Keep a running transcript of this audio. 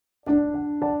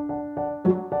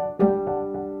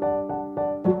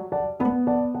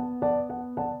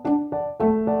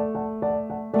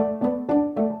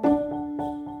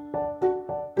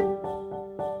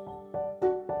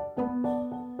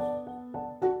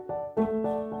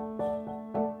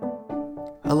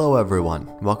Hello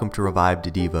everyone, welcome to Revived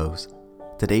Devos.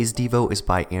 Today's Devo is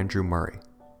by Andrew Murray.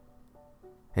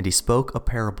 And he spoke a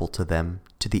parable to them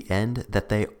to the end that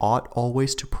they ought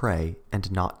always to pray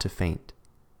and not to faint.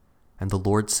 And the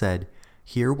Lord said,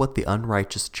 Hear what the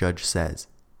unrighteous judge says.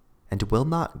 And will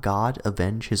not God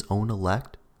avenge his own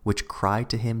elect, which cry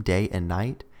to him day and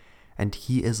night, and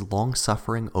he is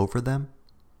long-suffering over them?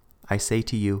 I say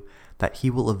to you that he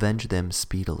will avenge them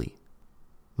speedily.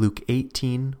 Luke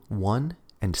 18:1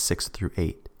 and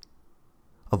 6-8.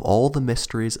 Of all the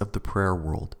mysteries of the prayer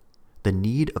world, the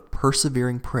need of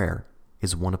persevering prayer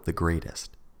is one of the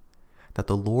greatest. That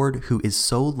the Lord, who is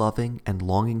so loving and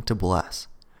longing to bless,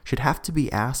 should have to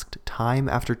be asked time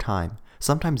after time,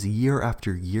 sometimes year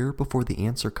after year before the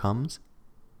answer comes?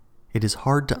 It is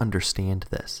hard to understand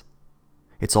this.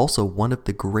 It's also one of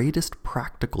the greatest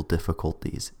practical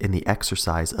difficulties in the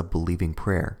exercise of believing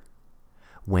prayer.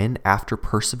 When, after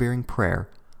persevering prayer,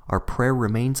 our prayer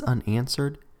remains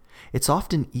unanswered, it's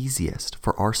often easiest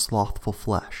for our slothful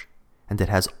flesh, and it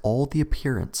has all the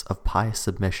appearance of pious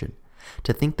submission,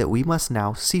 to think that we must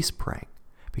now cease praying,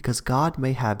 because God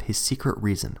may have his secret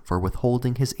reason for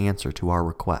withholding his answer to our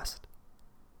request.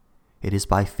 It is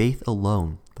by faith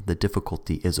alone that the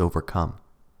difficulty is overcome.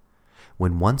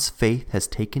 When once faith has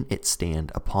taken its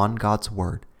stand upon God's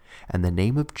word and the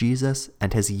name of Jesus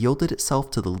and has yielded itself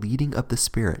to the leading of the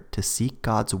Spirit to seek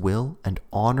God's will and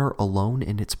honor alone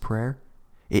in its prayer,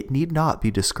 it need not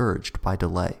be discouraged by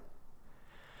delay.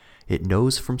 It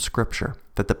knows from Scripture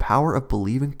that the power of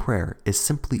believing prayer is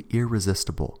simply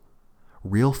irresistible.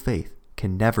 Real faith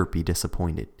can never be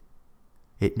disappointed.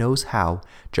 It knows how,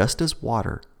 just as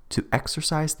water, to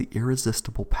exercise the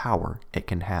irresistible power it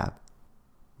can have,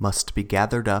 must be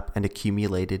gathered up and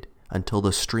accumulated until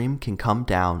the stream can come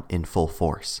down in full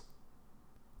force.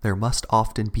 There must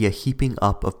often be a heaping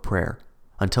up of prayer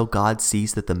until God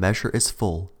sees that the measure is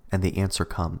full and the answer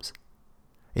comes.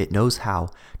 It knows how,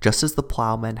 just as the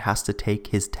plowman has to take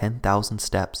his 10,000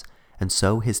 steps and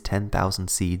sow his 10,000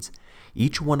 seeds,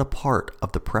 each one a part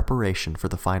of the preparation for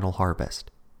the final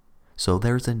harvest, so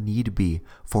there's a need be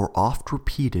for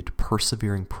oft-repeated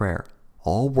persevering prayer,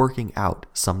 all working out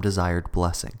some desired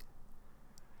blessing.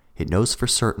 It knows for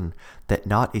certain that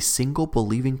not a single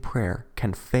believing prayer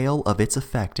can fail of its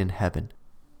effect in heaven,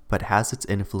 but has its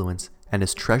influence and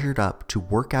is treasured up to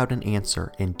work out an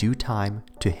answer in due time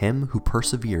to him who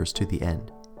perseveres to the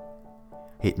end.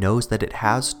 It knows that it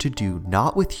has to do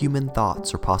not with human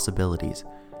thoughts or possibilities,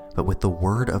 but with the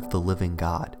word of the living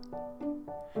God.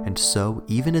 And so,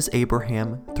 even as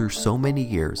Abraham, through so many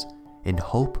years, in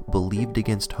hope believed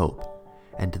against hope,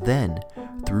 and then,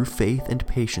 through faith and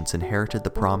patience inherited the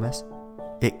promise,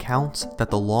 it counts that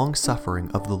the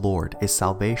long-suffering of the Lord is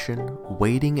salvation,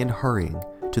 waiting and hurrying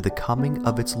to the coming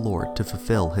of its Lord to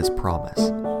fulfill his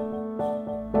promise.